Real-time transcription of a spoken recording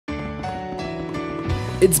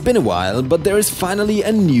It's been a while, but there is finally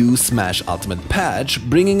a new Smash Ultimate patch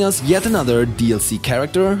bringing us yet another DLC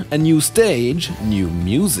character, a new stage, new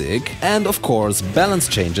music, and of course balance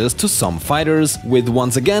changes to some fighters, with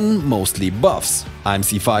once again mostly buffs. I'm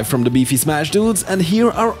C5 from the Beefy Smash Dudes, and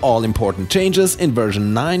here are all important changes in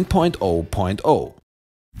version 9.0.0.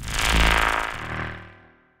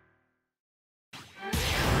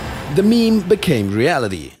 The meme became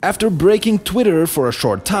reality. After breaking Twitter for a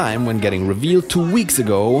short time when getting revealed 2 weeks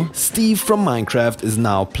ago, Steve from Minecraft is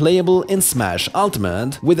now playable in Smash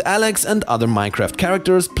Ultimate, with Alex and other Minecraft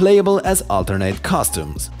characters playable as alternate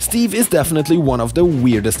costumes. Steve is definitely one of the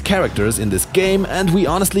weirdest characters in this game, and we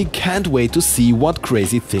honestly can't wait to see what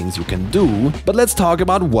crazy things you can do, but let's talk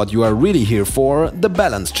about what you are really here for, the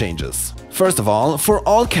balance changes. First of all, for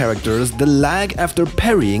all characters, the lag after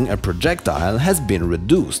parrying a projectile has been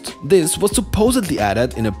reduced. This was supposedly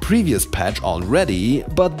added in a previous patch already,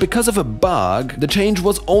 but because of a bug, the change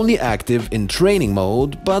was only active in training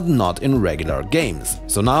mode, but not in regular games.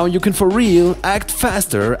 So now you can for real act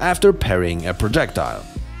faster after parrying a projectile.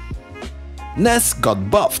 Ness got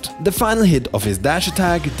buffed. The final hit of his dash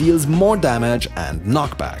attack deals more damage and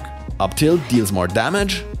knockback. Up tilt deals more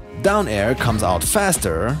damage, down air comes out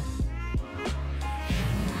faster,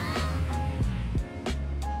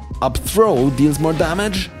 up throw deals more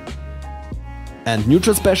damage, and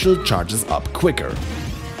neutral special charges up quicker.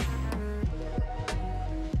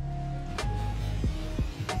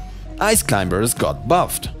 Ice Climbers got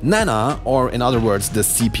buffed. Nana, or in other words the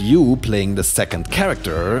CPU playing the second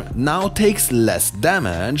character, now takes less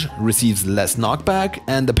damage, receives less knockback,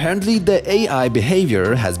 and apparently the AI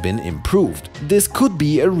behavior has been improved. This could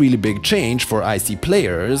be a really big change for IC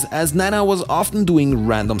players, as Nana was often doing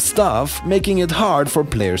random stuff, making it hard for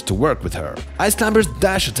players to work with her. Ice Climber's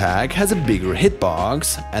dash attack has a bigger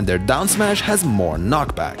hitbox, and their down smash has more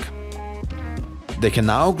knockback. They can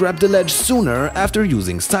now grab the ledge sooner after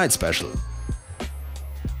using side special.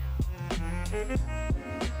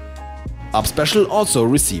 Up special also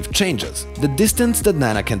received changes. The distance that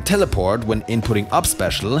Nana can teleport when inputting up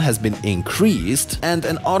special has been increased, and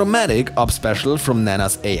an automatic up special from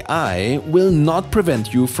Nana's AI will not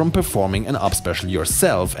prevent you from performing an up special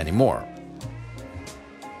yourself anymore.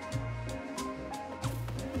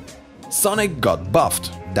 Sonic got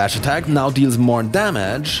buffed. Dash attack now deals more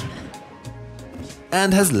damage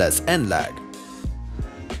and has less end lag.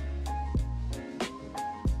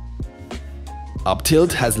 Up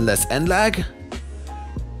tilt has less end lag,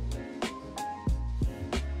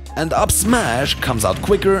 and up smash comes out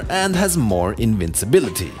quicker and has more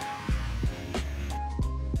invincibility.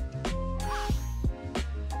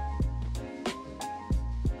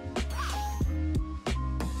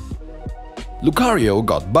 Lucario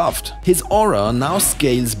got buffed. His aura now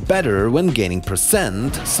scales better when gaining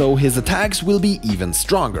percent, so his attacks will be even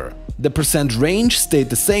stronger. The percent range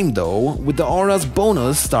stayed the same though, with the aura's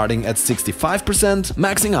bonus starting at 65%,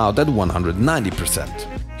 maxing out at 190%.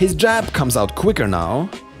 His jab comes out quicker now,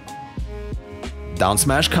 down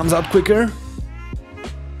smash comes out quicker,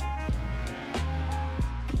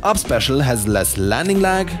 up special has less landing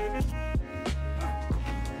lag,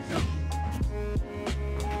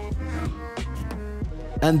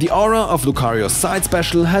 and the aura of Lucario's side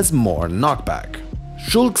special has more knockback.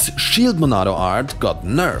 Shulk's Shield Monado art got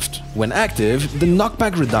nerfed. When active, the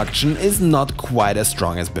knockback reduction is not quite as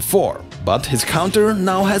strong as before, but his counter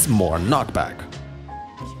now has more knockback.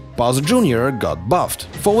 Bowser Jr. got buffed.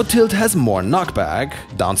 Forward tilt has more knockback,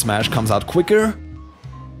 down smash comes out quicker,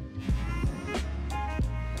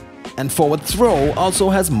 and forward throw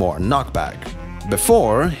also has more knockback.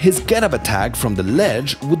 Before, his get-up attack from the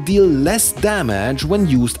ledge would deal less damage when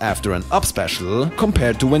used after an up special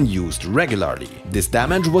compared to when used regularly. This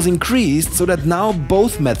damage was increased so that now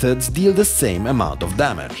both methods deal the same amount of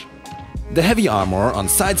damage. The heavy armor on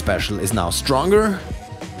side special is now stronger,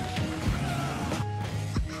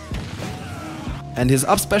 and his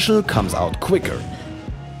up special comes out quicker.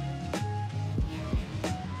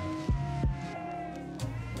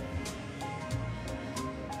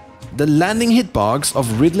 The landing hitbox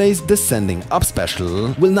of Ridley's descending up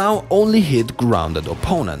special will now only hit grounded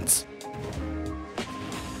opponents.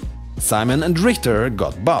 Simon and Richter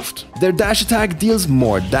got buffed. Their dash attack deals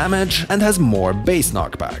more damage and has more base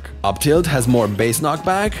knockback. Up tilt has more base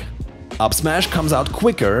knockback, up smash comes out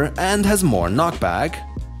quicker and has more knockback,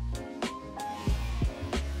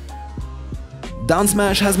 down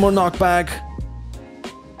smash has more knockback,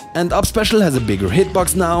 and up special has a bigger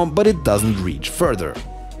hitbox now, but it doesn't reach further.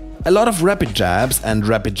 A lot of rapid jabs and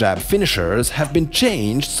rapid jab finishers have been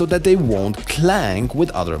changed so that they won't clank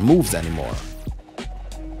with other moves anymore.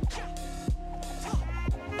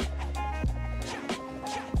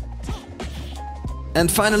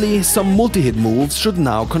 And finally, some multi-hit moves should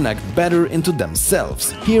now connect better into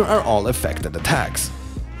themselves. Here are all affected attacks.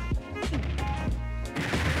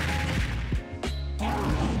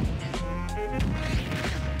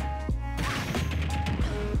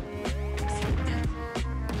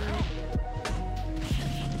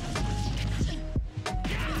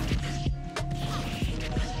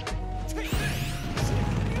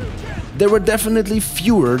 There were definitely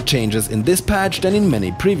fewer changes in this patch than in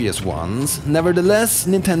many previous ones. Nevertheless,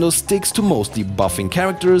 Nintendo sticks to mostly buffing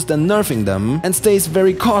characters than nerfing them and stays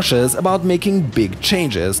very cautious about making big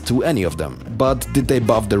changes to any of them. But did they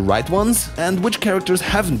buff the right ones? And which characters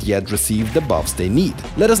haven't yet received the buffs they need?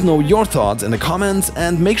 Let us know your thoughts in the comments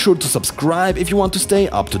and make sure to subscribe if you want to stay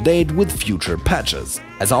up to date with future patches.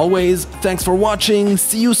 As always, thanks for watching,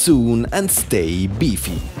 see you soon and stay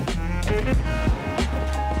beefy.